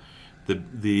enjoyable,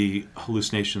 the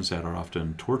hallucinations that are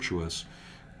often tortuous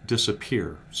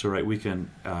disappear. So, right, we can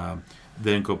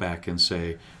then go back and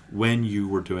say, when you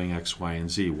were doing X, Y, and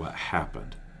Z, what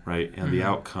happened, right? And the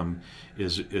outcome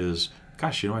is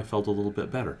gosh, I felt a little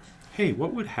bit better. Hey,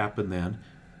 what would happen then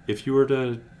if you were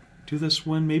to do this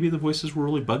when maybe the voices were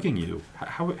really bugging you?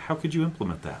 How could you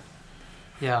implement that?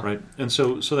 Yeah. Right. And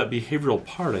so that behavioral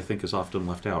part, I think, is often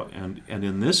left out. And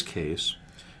in this case,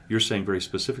 you're saying very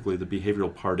specifically the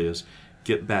behavioral part is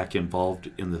get back involved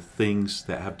in the things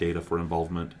that have data for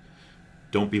involvement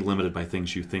don't be limited by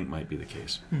things you think might be the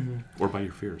case or by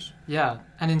your fears. Yeah,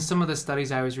 and in some of the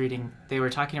studies I was reading, they were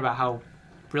talking about how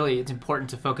really it's important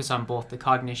to focus on both the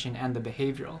cognition and the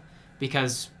behavioral,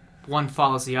 because one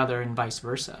follows the other and vice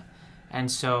versa.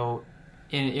 And so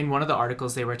in one of the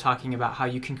articles, they were talking about how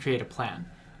you can create a plan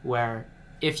where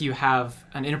if you have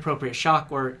an inappropriate shock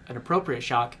or an appropriate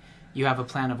shock, you have a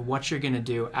plan of what you're going to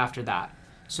do after that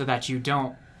so that you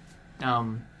don't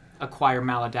acquire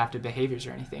maladaptive behaviors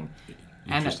or anything.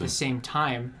 And at the same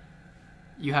time,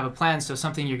 you have a plan, so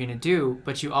something you're going to do,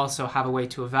 but you also have a way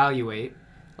to evaluate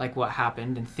like what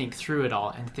happened and think through it all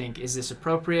and think, is this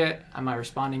appropriate? Am I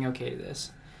responding okay to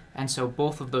this? And so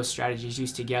both of those strategies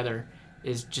used together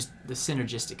is just the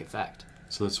synergistic effect.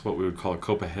 So that's what we would call a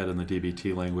cope ahead in the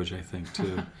DBT language, I think,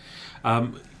 too.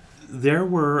 There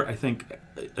were, I think,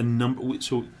 a number.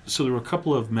 So there were a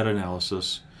couple of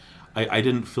meta-analysis. I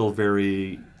didn't feel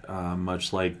very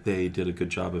much like they did a good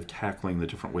job of tackling the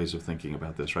different ways of thinking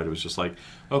about this, right? It was just like,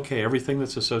 okay, everything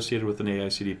that's associated with an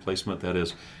AICD placement that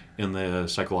is in the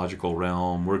psychological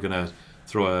realm, we're going to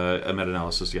throw a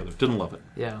meta-analysis together. Didn't love it.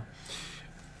 Yeah.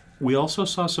 We also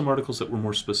saw some articles that were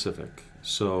more specific.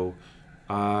 So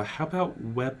how about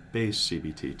web-based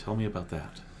CBT? Tell me about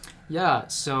that. Yeah,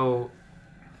 so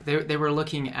they were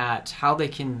looking at how they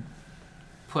can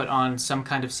put on some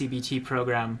kind of CBT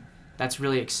program that's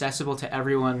really accessible to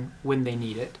everyone when they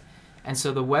need it. And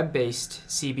so the web-based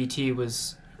CBT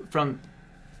was from,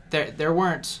 there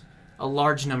weren't a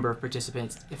large number of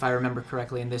participants, if I remember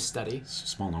correctly, in this study. It's a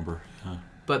small number, yeah.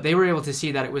 But they were able to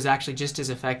see that it was actually just as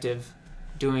effective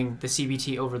doing the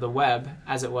CBT over the web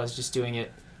as it was just doing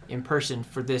it in person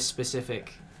for this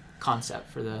specific concept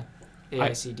for the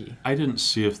AICD. I didn't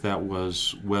see if that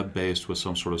was web-based with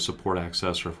some sort of support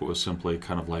access or if it was simply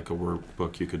kind of like a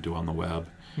workbook you could do on the web.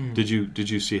 Did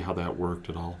you see how that worked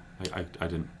at all? I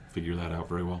didn't figure that out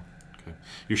very well. Okay.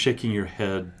 You're shaking your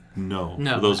head no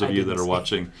for those of you that are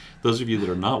watching. Those of you that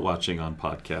are not watching on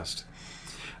podcast.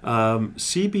 I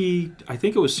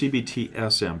think it was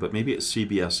CBT-SM, but maybe it's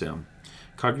CBSM.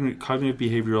 Cognitive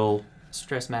Behavioral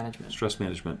Stress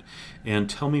Management. And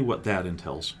tell me what that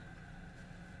entails.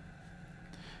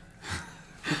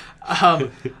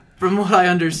 From what I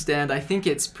understand, I think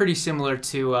it's pretty similar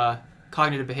to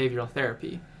cognitive behavioral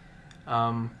therapy,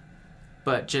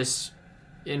 but just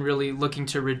in really looking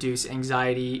to reduce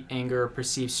anxiety, anger,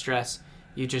 perceived stress,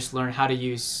 you just learn how to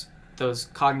use those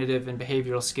cognitive and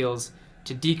behavioral skills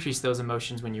to decrease those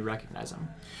emotions when you recognize them.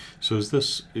 So is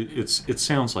this, it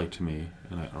sounds like to me,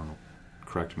 and I don't know,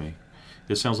 correct me,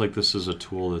 it sounds like this is a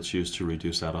tool that's used to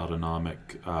reduce that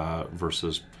autonomic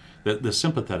versus, the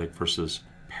sympathetic versus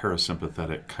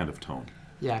parasympathetic kind of tone.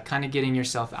 Yeah, kind of getting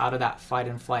yourself out of that fight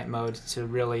and flight mode to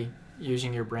really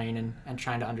using your brain and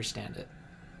trying to understand it.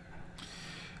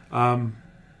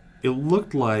 It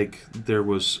looked like there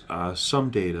was some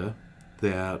data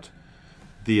that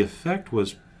the effect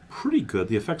was pretty good.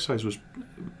 The effect size was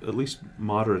at least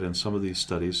moderate in some of these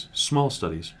studies, small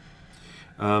studies.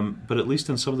 But at least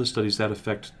in some of the studies, that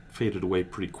effect faded away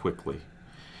pretty quickly.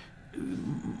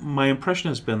 My impression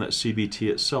has been that CBT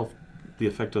itself, the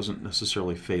effect doesn't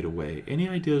necessarily fade away. Any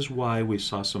ideas why we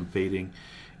saw some fading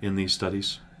in these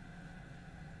studies?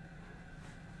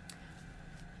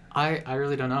 I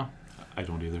really don't know. I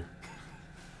don't either.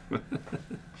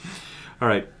 All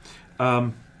right.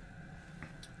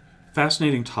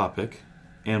 Fascinating topic,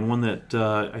 and one that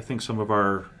I think some of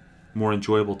our more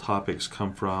enjoyable topics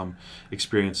come from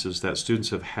experiences that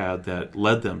students have had that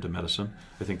led them to medicine.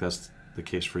 I think that's the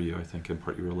case for you. I think in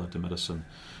part you were led to medicine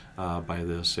by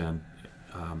this, and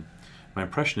my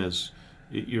impression is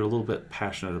you're a little bit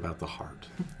passionate about the heart.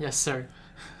 Yes, sir.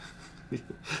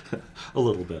 A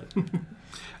little bit.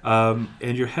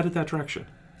 And you're headed that direction.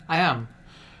 I am.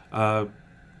 And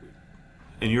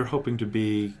you're hoping to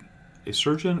be a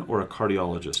surgeon or a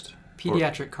cardiologist?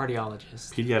 Pediatric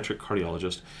cardiologist. Pediatric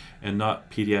cardiologist, and not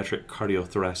pediatric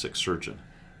cardiothoracic surgeon.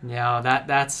 No,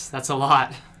 that's a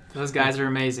lot. Those guys are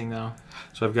amazing, though.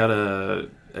 So I've got a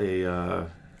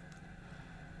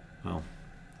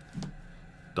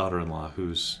daughter-in-law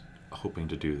who's hoping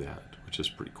to do that, which is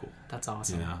pretty cool. That's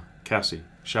awesome. Yeah, Cassie.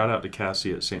 Shout out to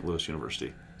Cassie at St. Louis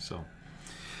University. So,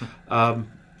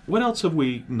 what else have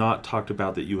we not talked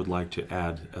about that you would like to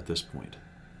add at this point?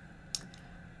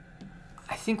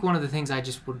 I think one of the things I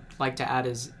just would like to add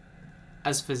is,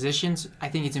 as physicians, I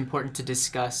think it's important to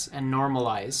discuss and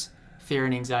normalize fear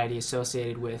and anxiety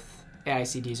associated with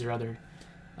AICDs or other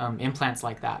implants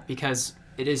like that, because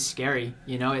it is scary,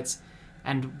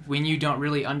 and when you don't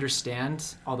really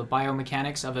understand all the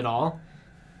biomechanics of it all,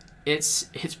 it's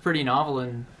pretty novel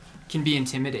and can be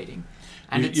intimidating.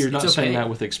 And You're not it's saying okay. that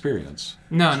with experience.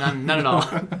 No, none at all.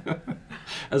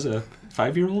 As a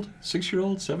 5-year-old,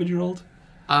 6-year-old, 7-year-old,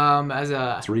 As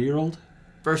a 3-year-old?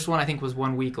 first one, I think was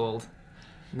 1 week old,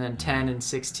 and then 10 and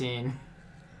 16.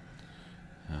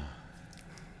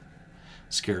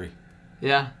 Scary.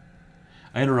 Yeah.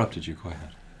 I interrupted you. Go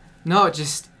ahead. No,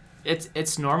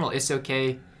 it's normal. It's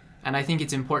okay, and I think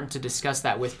it's important to discuss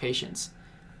that with patients,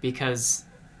 because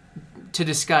to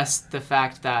discuss the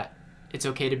fact that it's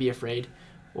okay to be afraid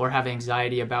or have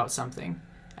anxiety about something,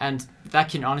 and that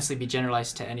can honestly be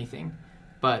generalized to anything.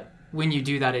 But when you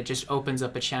do that, it just opens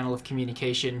up a channel of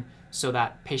communication so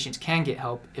that patients can get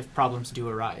help if problems do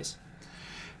arise.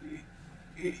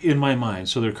 In my mind,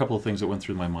 so there are a couple of things that went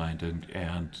through my mind,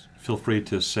 and feel free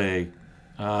to say,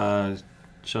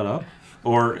 shut up,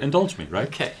 or indulge me, right?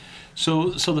 Okay. So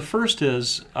the first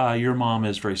is your mom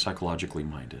is very psychologically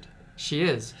minded. She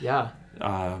is, yeah.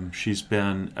 She's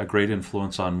been a great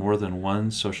influence on more than one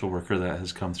social worker that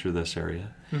has come through this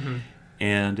area. Mm-hmm.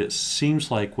 And it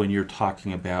seems like when you're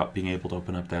talking about being able to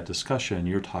open up that discussion,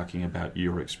 you're talking about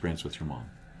your experience with your mom.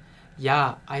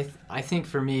 Yeah, I think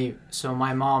for me, so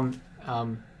my mom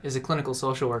is a clinical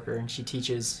social worker, and she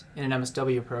teaches in an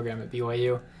MSW program at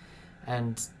BYU.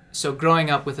 And so growing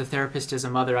up with a therapist as a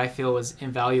mother, I feel was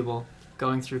invaluable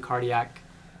going through cardiac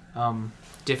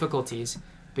difficulties,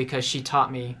 because she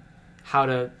taught me how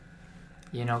to,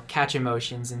 catch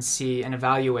emotions and see and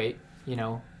evaluate,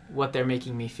 what they're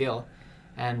making me feel,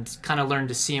 and kind of learn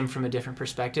to see them from a different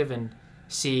perspective and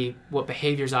see what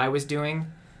behaviors I was doing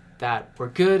that were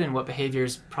good and what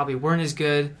behaviors probably weren't as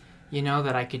good,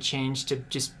 that I could change to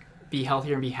just be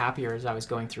healthier and be happier as I was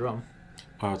going through them.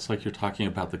 Wow, it's like you're talking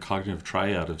about the cognitive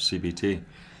triad of CBT.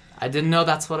 I didn't know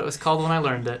that's what it was called when I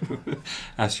learned it.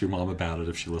 Ask your mom about it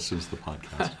if she listens to the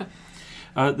podcast.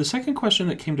 The second question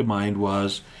that came to mind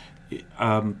was,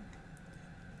 I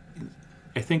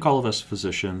think all of us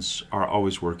physicians are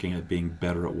always working at being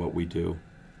better at what we do.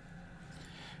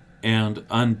 And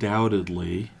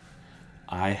undoubtedly,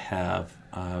 I have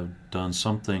done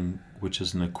something which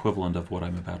is an equivalent of what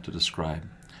I'm about to describe.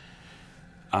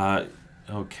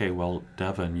 Okay, well,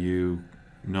 Devin, you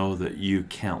know that you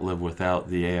can't live without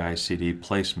the AICD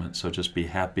placement, so just be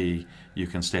happy you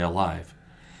can stay alive.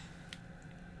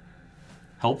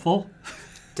 Helpful?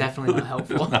 Definitely not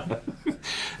helpful.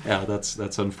 Yeah,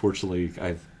 that's unfortunately,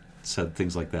 I've said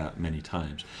things like that many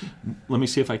times. Let me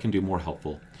see if I can do more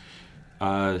helpful.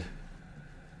 Devin,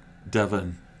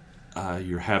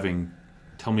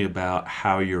 tell me about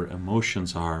how your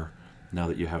emotions are now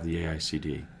that you have the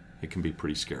AICD. It can be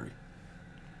pretty scary.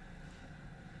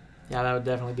 Yeah, that would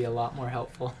definitely be a lot more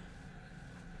helpful.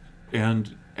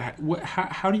 And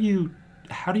how do you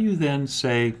then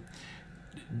say,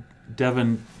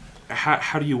 Devin,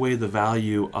 how do you weigh the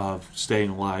value of staying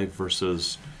alive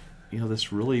versus,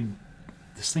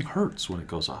 this thing hurts when it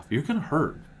goes off. You're going to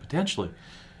hurt, potentially.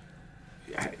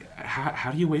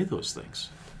 How do you weigh those things?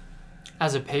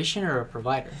 As a patient or a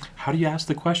provider? How do you ask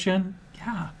the question?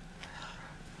 Yeah.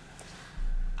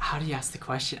 How do you ask the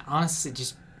question? Honestly,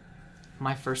 just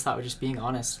my first thought was just being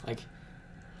honest.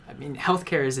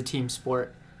 Healthcare is a team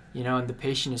sport, and the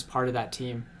patient is part of that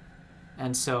team.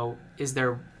 And so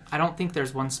I don't think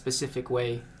there's one specific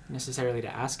way necessarily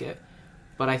to ask it,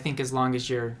 but I think as long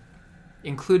as you're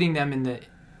including them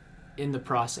in the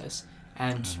process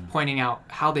and pointing out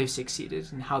how they've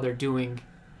succeeded and how they're doing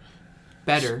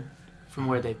better from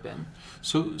where they've been.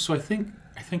 So I think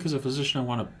as a physician,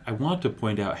 I want to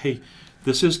point out, hey,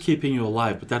 this is keeping you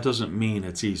alive, but that doesn't mean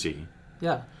it's easy.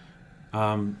 Yeah.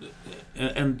 And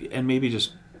maybe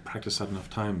just practice that enough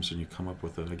times and you come up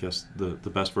with it. I guess the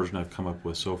best version I've come up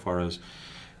with so far is,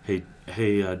 hey,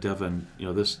 Devin,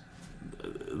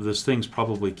 this thing's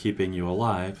probably keeping you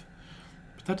alive,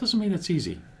 but that doesn't mean it's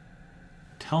easy.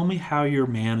 Tell me how you're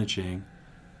managing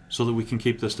so that we can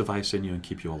keep this device in you and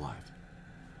keep you alive.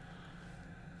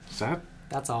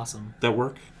 That's awesome. That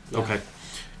work? Yeah. Okay.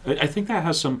 I think that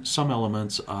has some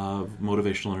elements of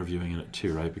motivational interviewing in it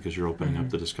too, right? Because you're opening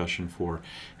up the discussion for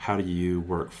how do you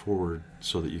work forward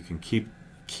so that you can keep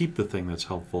the thing that's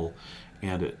helpful,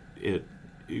 and it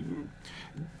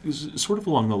is sort of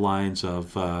along the lines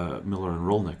of Miller and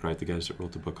Rolnick, right? The guys that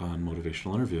wrote the book on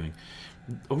motivational interviewing.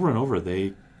 Over and over,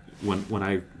 when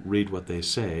I read what they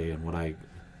say, and when I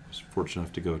was fortunate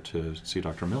enough to go to see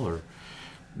Dr. Miller,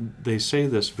 they say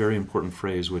this very important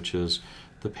phrase, which is,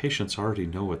 the patients already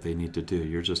know what they need to do.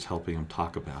 You're just helping them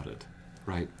talk about it,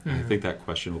 right? And I think that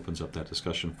question opens up that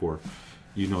discussion for,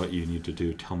 you know what you need to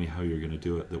do. Tell me how you're going to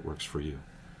do it that works for you.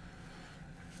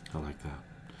 I like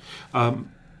that.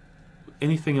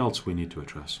 Anything else we need to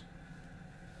address?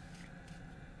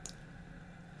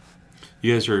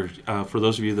 You guys are, for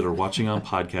those of you that are watching on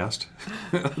podcast,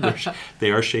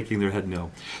 they are shaking their head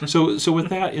no. So with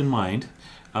that in mind,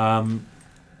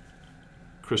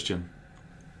 Christian,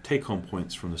 take-home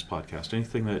points from this podcast.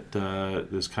 Anything that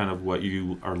is kind of what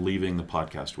you are leaving the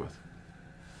podcast with?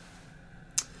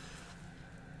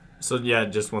 So yeah,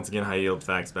 just once again, high-yield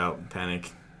facts about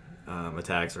panic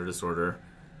attacks or disorder.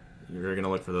 You're going to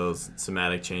look for those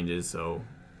somatic changes, so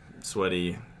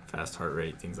sweaty, fast heart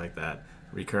rate, things like that.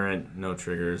 Recurrent, no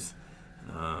triggers.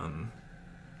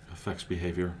 Affects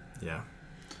behavior. Yeah.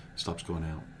 Stops going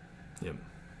out. Yep.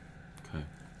 Okay.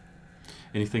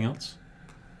 Anything else?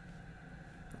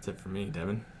 That's it for me,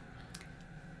 Devin.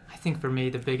 I think for me,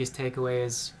 the biggest takeaway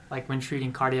is, like when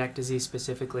treating cardiac disease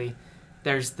specifically,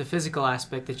 there's the physical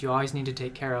aspect that you always need to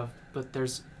take care of, but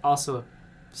there's also a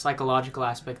psychological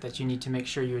aspect that you need to make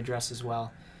sure you address as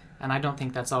well. And I don't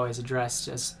think that's always addressed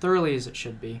as thoroughly as it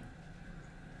should be.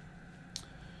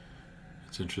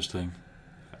 It's interesting.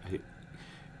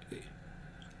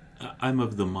 I'm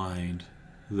of the mind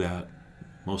that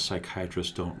most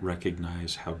psychiatrists don't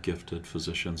recognize how gifted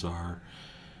physicians are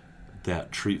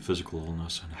that treat physical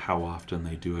illness and how often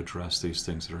they do address these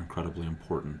things that are incredibly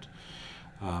important.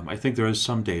 I think there is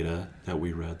some data that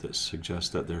we read that suggests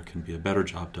that there can be a better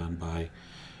job done by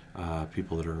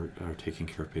people that are taking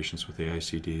care of patients with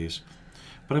AICDs.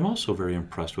 But I'm also very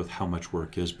impressed with how much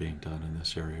work is being done in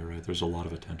this area, right? There's a lot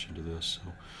of attention to this.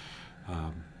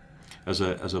 So as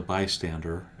a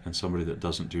bystander and somebody that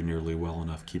doesn't do nearly well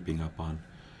enough keeping up on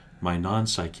my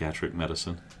non-psychiatric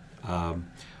medicine,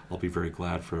 I'll be very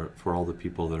glad for all the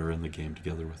people that are in the game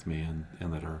together with me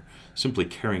and that are simply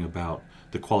caring about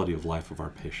the quality of life of our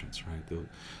patients, right?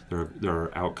 There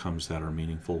are outcomes that are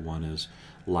meaningful. One is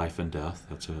life and death.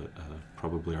 That's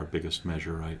probably our biggest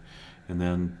measure, right? And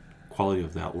then quality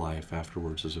of that life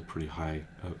afterwards is a pretty high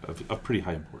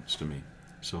importance to me.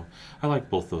 So I like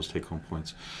both those take-home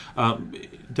points.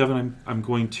 Devin, I'm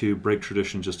going to break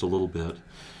tradition just a little bit.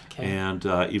 Okay. And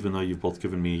even though you've both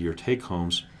given me your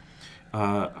take-homes,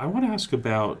 I want to ask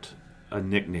about a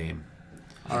nickname.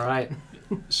 All right.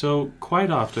 So quite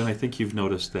often, I think you've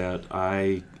noticed that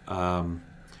I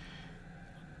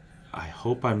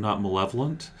hope I'm not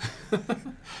malevolent,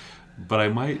 but I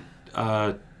might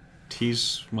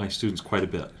tease my students quite a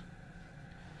bit.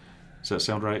 Does that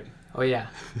sound right? Oh, yeah.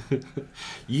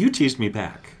 You teased me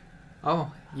back.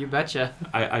 Oh, you betcha.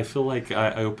 I feel like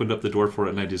I opened up the door for it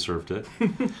and I deserved it.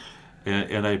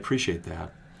 and I appreciate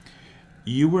that.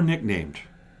 You were nicknamed.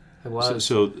 It was.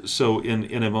 So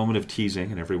in a moment of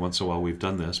teasing, and every once in a while we've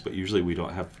done this, but usually we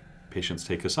don't have patients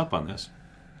take us up on this.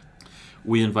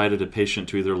 We invited a patient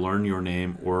to either learn your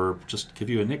name or just give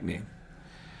you a nickname.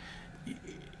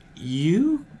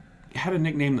 You had a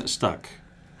nickname that stuck.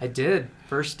 I did.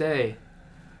 First day.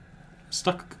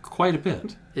 Stuck quite a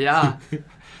bit. Yeah. Do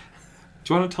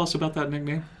you want to tell us about that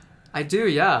nickname? I do,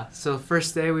 yeah. So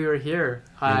first day we were here.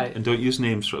 And don't use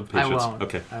names of patients. I won't.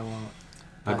 Okay. I won't.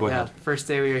 Go ahead. First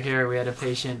day we were here, we had a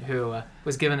patient who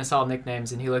was giving us all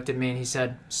nicknames, and he looked at me and he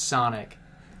said, "Sonic,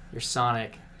 you're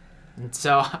Sonic." And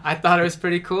so I thought it was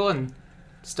pretty cool and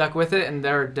stuck with it. And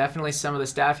there are definitely some of the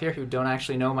staff here who don't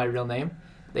actually know my real name.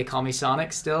 They call me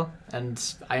Sonic still, and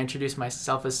I introduce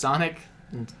myself as Sonic,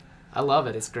 and I love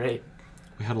it. It's great.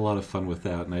 We had a lot of fun with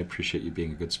that, and I appreciate you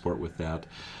being a good sport with that.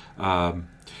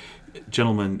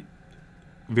 Gentlemen,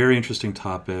 very interesting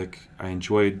topic. I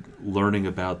enjoyed learning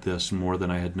about this more than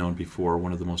I had known before.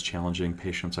 One of the most challenging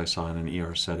patients I saw in an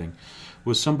ER setting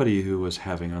was somebody who was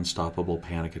having unstoppable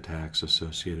panic attacks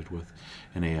associated with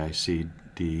an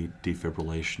AICD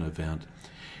defibrillation event,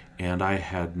 and I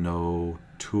had no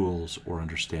tools or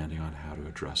understanding on how to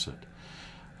address it.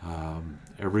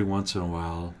 Every once in a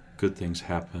while, good things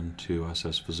happen to us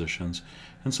as physicians,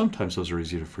 and sometimes those are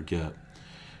easy to forget.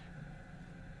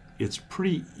 It's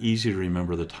pretty easy to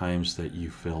remember the times that you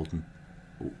failed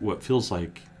what feels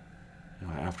like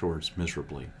afterwards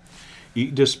miserably.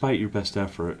 Despite your best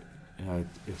effort,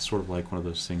 it's sort of like one of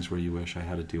those things where you wish I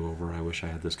had a do-over. I wish I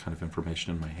had this kind of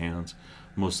information in my hands.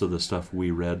 Most of the stuff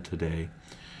we read today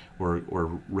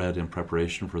or read in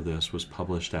preparation for this was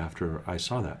published after I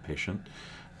saw that patient.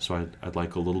 So I'd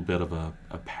like a little bit of a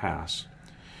pass.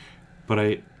 But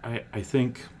I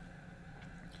think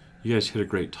you guys hit a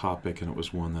great topic, and it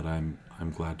was one that I'm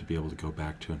glad to be able to go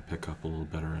back to and pick up a little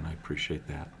better, and I appreciate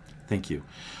that. Thank you.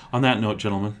 On that note,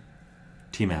 gentlemen,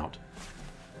 team out.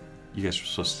 You guys were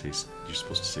supposed to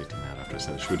say team out after I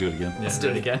said it. Should we do it again? Let's do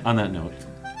it again. On that note,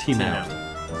 team out.